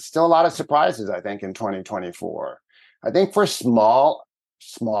 there's still a lot of surprises, I think, in 2024. I think for small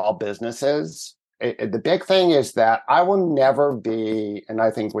businesses, the big thing is that I will never be, and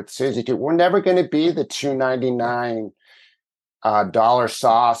I think with Susie too, we're never going to be the $2.99 dollar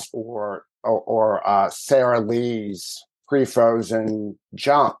sauce or Sara Lee's pre-frozen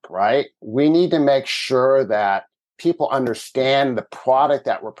junk, right? We need to make sure that people understand the product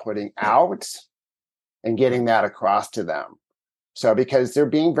that we're putting out and getting that across to them. So, because they're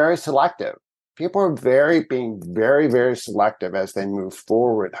being very selective. People are being very, very selective as they move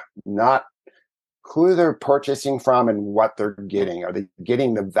forward, not who they're purchasing from and what they're getting. Are they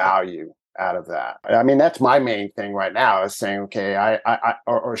getting the value out of that? I mean, that's my main thing right now, is saying, okay,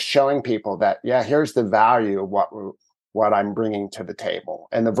 or showing people that, here's the value of what I'm bringing to the table,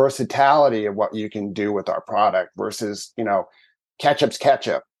 and the versatility of what you can do with our product versus, ketchup's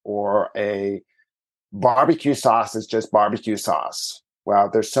ketchup, or a barbecue sauce is just barbecue sauce. Well,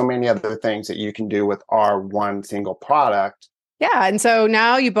 there's so many other things that you can do with our one single product. Yeah. And so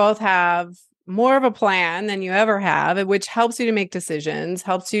now you both have more of a plan than you ever have, which helps you to make decisions,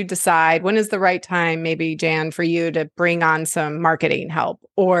 helps you decide when is the right time, maybe, Jan, for you to bring on some marketing help,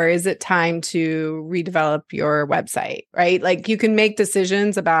 or is it time to redevelop your website, right? Like, you can make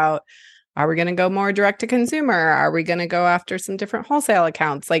decisions about, are we going to go more direct to consumer? Are we going to go after some different wholesale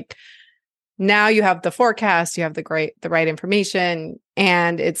accounts? Like, now you have the forecast, you have the right information,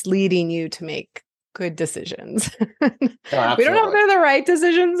 and it's leading you to make good decisions. We don't know if they're the right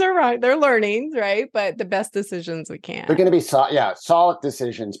decisions or right. They're learnings, right? But the best decisions we can. They're going to be solid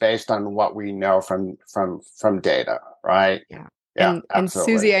decisions based on what we know from data, right? Yeah. And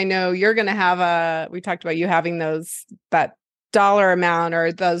Susie, I know you're going to have we talked about you having that dollar amount,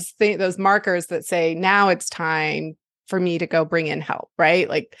 or those markers that say, now it's time for me to go bring in help, right?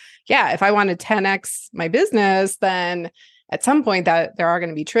 Like, if I want to 10x my business, then at some point that there are going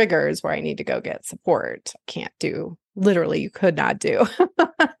to be triggers where I need to go get support. You could not do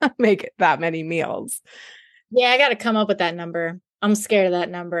make that many meals. Yeah, I got to come up with that number. I'm scared of that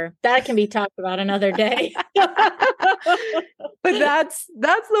number. That can be talked about another day. But that's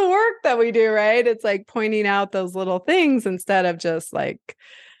the work that we do, right? It's like pointing out those little things instead of just like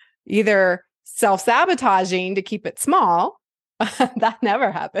either self-sabotaging to keep it small. That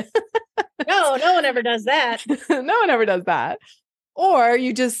never happens. No one ever does that. No one ever does that. Or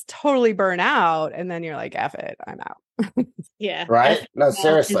you just totally burn out and then you're like, F it, I'm out. Yeah. Right? No, That is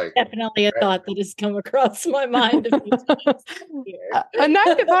seriously. definitely a thought that has come across my mind a few times here. A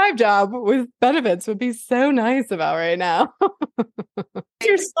 9-to-5 job with benefits would be so nice about right now.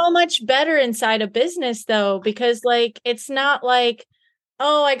 You're so much better inside a business though, because like it's not like,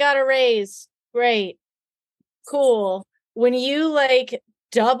 oh, I got a raise. Great. Cool. When you like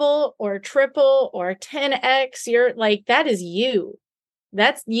double or triple or 10x, you're like, that is you.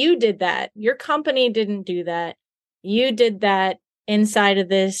 That's you did that. Your company didn't do that. You did that inside of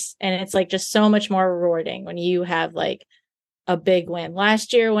this. And it's like just so much more rewarding when you have like a big win.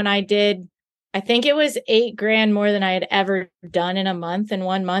 Last year when I did, I think it was $8,000 more than I had ever done in a month. In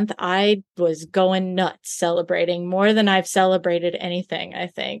 1 month, I was going nuts celebrating more than I've celebrated anything, I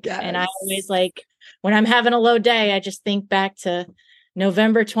think. Yes. And I always like, when I'm having a low day, I just think back to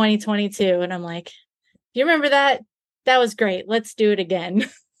November 2022. And I'm like, you remember that? That was great. Let's do it again.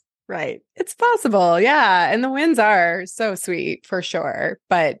 Right. It's possible. Yeah. And the wins are so sweet for sure.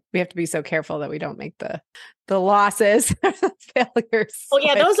 But we have to be so careful that we don't make the losses, the failures. Oh,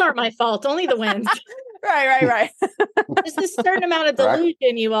 yeah. Those aren't my fault. Only the wins. Right. There's a certain amount of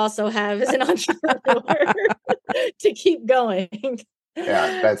delusion you also have as an entrepreneur to keep going.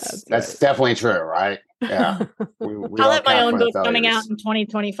 Yeah, that's definitely true, right? Yeah. I'll have my own book coming out in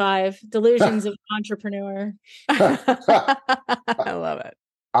 2025, Delusions of an Entrepreneur. I love it.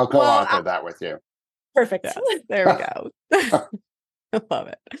 I'll co-author that with you. Perfect. Yes, there we go. I love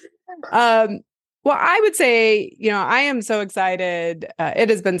it. Well, I would say, I am so excited. It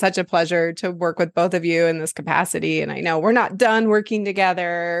has been such a pleasure to work with both of you in this capacity. And I know we're not done working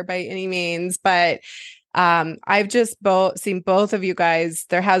together by any means, but I've just seen both of you guys.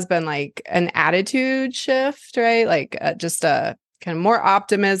 There has been like an attitude shift, right? Like just a kind of more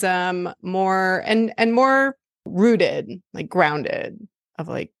optimism, more and more rooted, like grounded of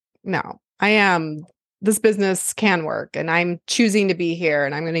like, no, this business can work and I'm choosing to be here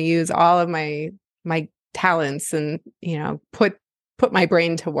and I'm going to use all of my talents and, put my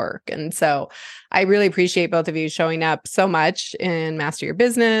brain to work. And so I really appreciate both of you showing up so much in Master Your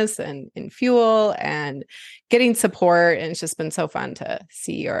Business and in Fuel and getting support. And it's just been so fun to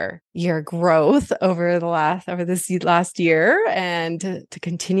see your growth over this last year and to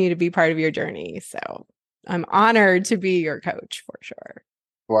continue to be part of your journey. So I'm honored to be your coach for sure.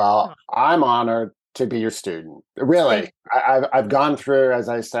 Well, I'm honored to be your student. Really, I've gone through, as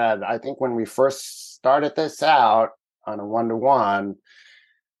I said, I think when we first started this out on a one-to-one,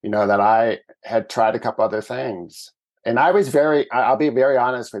 that I had tried a couple other things. And I was I'll be very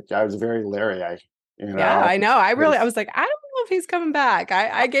honest with you, I was very leery. Yeah, I know. I was like, I don't know if he's coming back.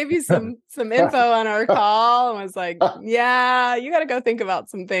 I gave you some info on our call and was like, yeah, you got to go think about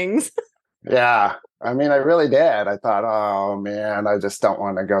some things. Yeah. I mean, I really did. I thought, oh man, I just don't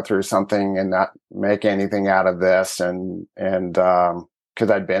want to go through something and not make anything out of this. And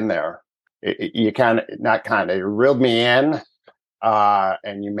because I'd been there, you reeled me in,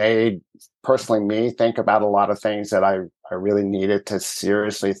 and you made personally me think about a lot of things that I really needed to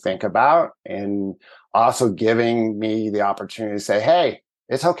seriously think about, and also giving me the opportunity to say, hey,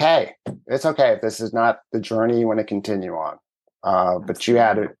 it's okay. It's okay if this is not the journey you want to continue on. But you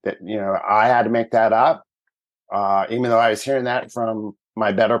had I had to make that up, even though I was hearing that from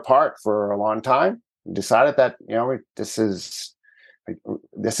my better part for a long time. We decided that,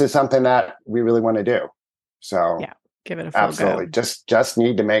 this is something that we really want to do. So yeah, give it a full absolutely go. Just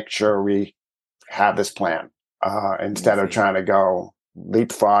need to make sure we have this plan, instead of trying to go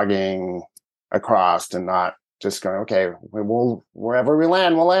leapfrogging across and not just going, okay, wherever we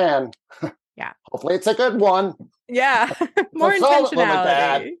land, we'll land. Yeah. Hopefully it's a good one. Yeah. More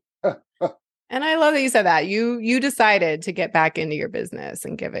intentionality. And I love that you said that. You decided to get back into your business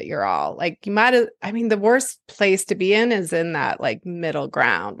and give it your all. Like the worst place to be in is in that like middle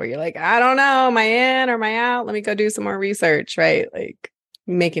ground where you're like, I don't know, am I in or am I out? Let me go do some more research, right? Like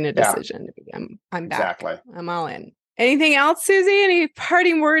making a decision to be, I'm back. Exactly. I'm all in. Anything else, Susie? Any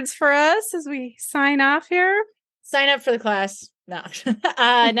parting words for us as we sign off here? Sign up for the class. No, no,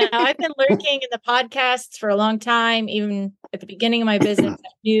 I've been lurking in the podcasts for a long time. Even at the beginning of my business, I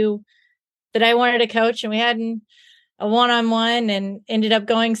knew that I wanted to coach, and we had a one-on-one and ended up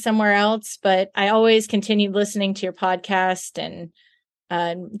going somewhere else. But I always continued listening to your podcast and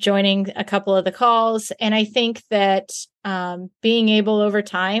joining a couple of the calls. And I think that being able over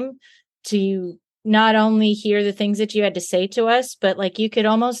time to not only hear the things that you had to say to us, but like you could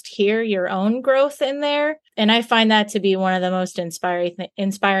almost hear your own growth in there. And I find that to be one of the most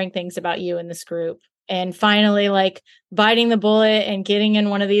inspiring things about you in this group. and finally like biting the bullet and getting in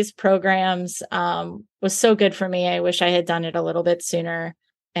one of these programs was so good for me. I wish I had done it a little bit sooner.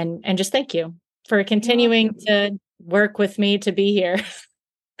 And just thank you for continuing to work with me to be here.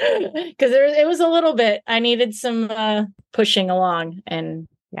 Because it was a little bit, I needed some pushing along, and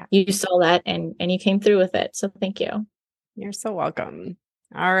you saw that and you came through with it. So thank you. You're so welcome.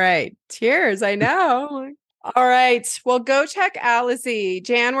 All right. Cheers. I know. All right. Well, go check out, Lizzie.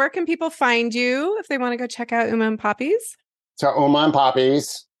 Jan, where can people find you if they want to go check out Uma and Poppies? So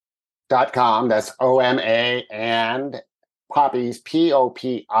umaandpoppies.com. That's OMA and Poppies,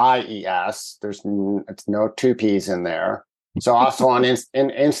 POPIES. It's no two P's in there. So also on in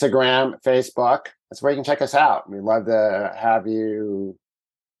Instagram, Facebook, that's where you can check us out. We'd love to have you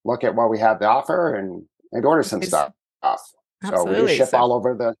look at what we have to offer and order some stuff. Absolutely. So we ship all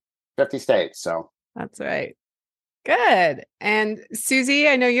over the 50 states. So that's right. Good. And Susie,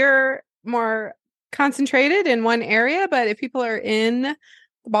 I know you're more concentrated in one area, but if people are in the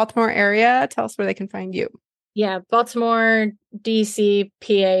Baltimore area, tell us where they can find you. Yeah, Baltimore, DC, PA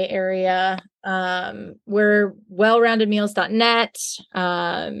area. We're wellroundedmeals.net.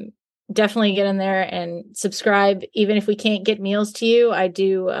 Definitely get in there and subscribe. Even if we can't get meals to you, I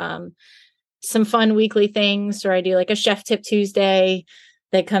do some fun weekly things, or I do like a Chef Tip Tuesday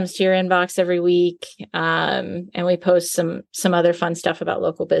that comes to your inbox every week. And we post some other fun stuff about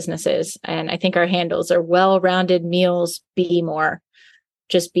local businesses. And I think our handles are Well-Rounded Meals, Be More.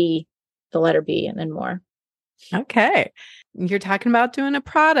 Just be the letter B and then more. Okay. You're talking about doing a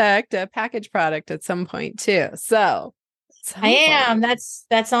package product at some point too. So I am.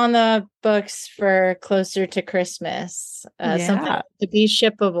 That's on the books for closer to Christmas. Something to be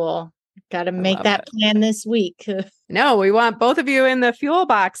shippable. Got to make that plan this week. No, we want both of you in the fuel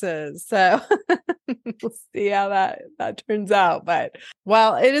boxes. So we'll see how that turns out. But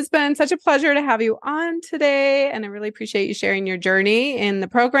well, it has been such a pleasure to have you on today. And I really appreciate you sharing your journey in the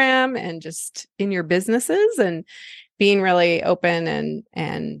program and just in your businesses and being really open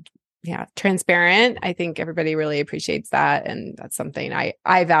and transparent. I think everybody really appreciates that. And that's something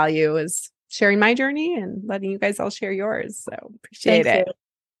I value, is sharing my journey and letting you guys all share yours. So appreciate it.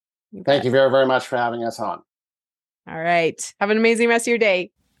 Thank you very, very much for having us on. All right. Have an amazing rest of your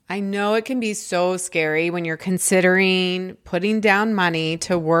day. I know it can be so scary when you're considering putting down money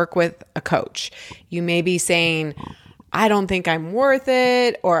to work with a coach. You may be saying, I don't think I'm worth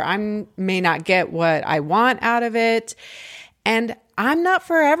it, or I may not get what I want out of it. And I'm not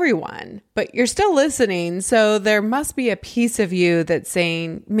for everyone, but you're still listening. So there must be a piece of you that's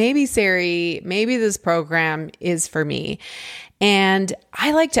saying, maybe Sari, maybe this program is for me. And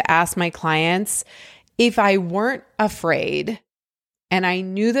I like to ask my clients, if I weren't afraid and I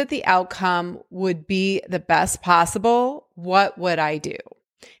knew that the outcome would be the best possible, what would I do?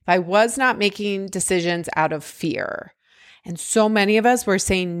 If I was not making decisions out of fear. And so many of us were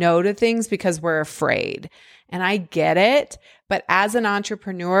saying no to things because we're afraid. And I get it. But as an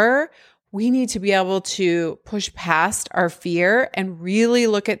entrepreneur, we need to be able to push past our fear and really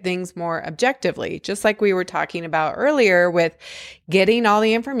look at things more objectively, just like we were talking about earlier with getting all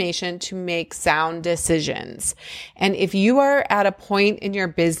the information to make sound decisions. And if you are at a point in your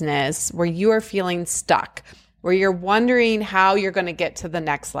business where you are feeling stuck, where you're wondering how you're going to get to the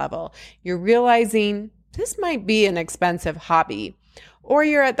next level, you're realizing this might be an expensive hobby, or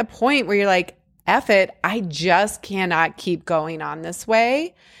you're at the point where you're like, F it, I just cannot keep going on this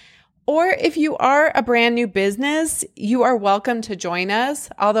way. Or if you are a brand new business, you are welcome to join us.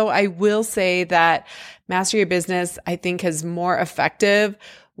 Although I will say that Master Your Business, I think, is more effective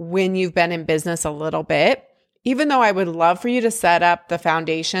when you've been in business a little bit. Even though I would love for you to set up the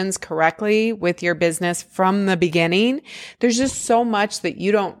foundations correctly with your business from the beginning, there's just so much that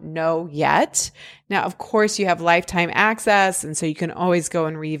you don't know yet. Now, of course, you have lifetime access, and so you can always go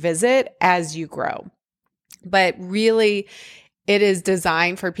and revisit as you grow. But really, it is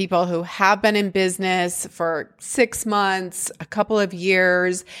designed for people who have been in business for 6 months, a couple of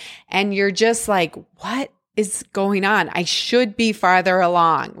years, and you're just like, what is going on? I should be farther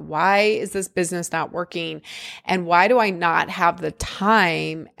along. Why is this business not working? And why do I not have the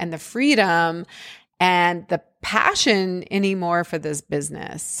time and the freedom and the passion anymore for this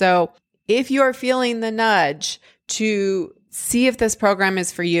business? So if you are feeling the nudge to see if this program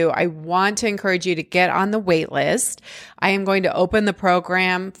is for you, I want to encourage you to get on the wait list. I am going to open the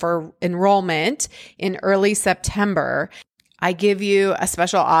program for enrollment in early September. I give you a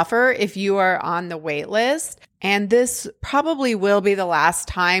special offer if you are on the wait list. And this probably will be the last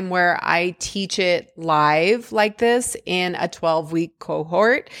time where I teach it live like this in a 12-week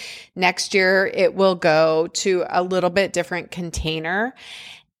cohort. Next year, it will go to a little bit different container.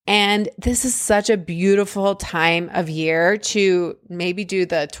 And this is such a beautiful time of year to maybe do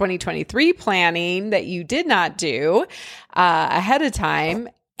the 2023 planning that you did not do ahead of time,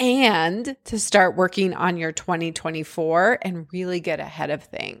 and to start working on your 2024 and really get ahead of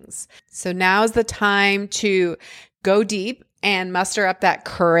things. So now is the time to go deep and muster up that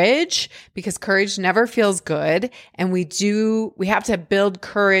courage, because courage never feels good. And we have to build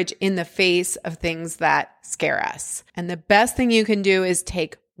courage in the face of things that scare us. And the best thing you can do is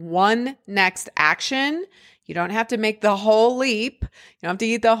take one next action. You don't have to make the whole leap. You don't have to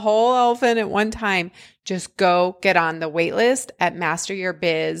eat the whole elephant at one time. Just go get on the wait list at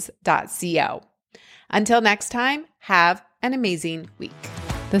masteryourbiz.co. Until next time, have an amazing week.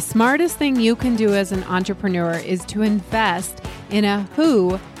 The smartest thing you can do as an entrepreneur is to invest in a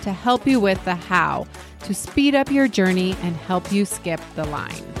who to help you with the how, to speed up your journey and help you skip the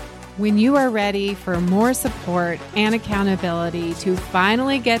line. When you are ready for more support and accountability to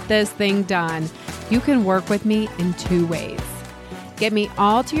finally get this thing done, you can work with me in two ways. Get me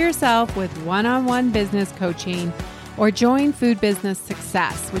all to yourself with one-on-one business coaching, or join Food Business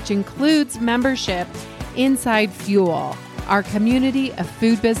Success, which includes membership inside Fuel, our community of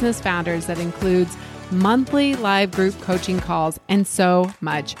food business founders that includes monthly live group coaching calls and so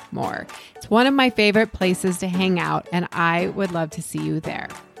much more. It's one of my favorite places to hang out, and I would love to see you there.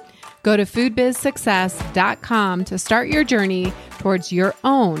 Go to foodbizsuccess.com to start your journey towards your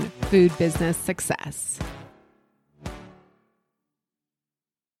own food business success.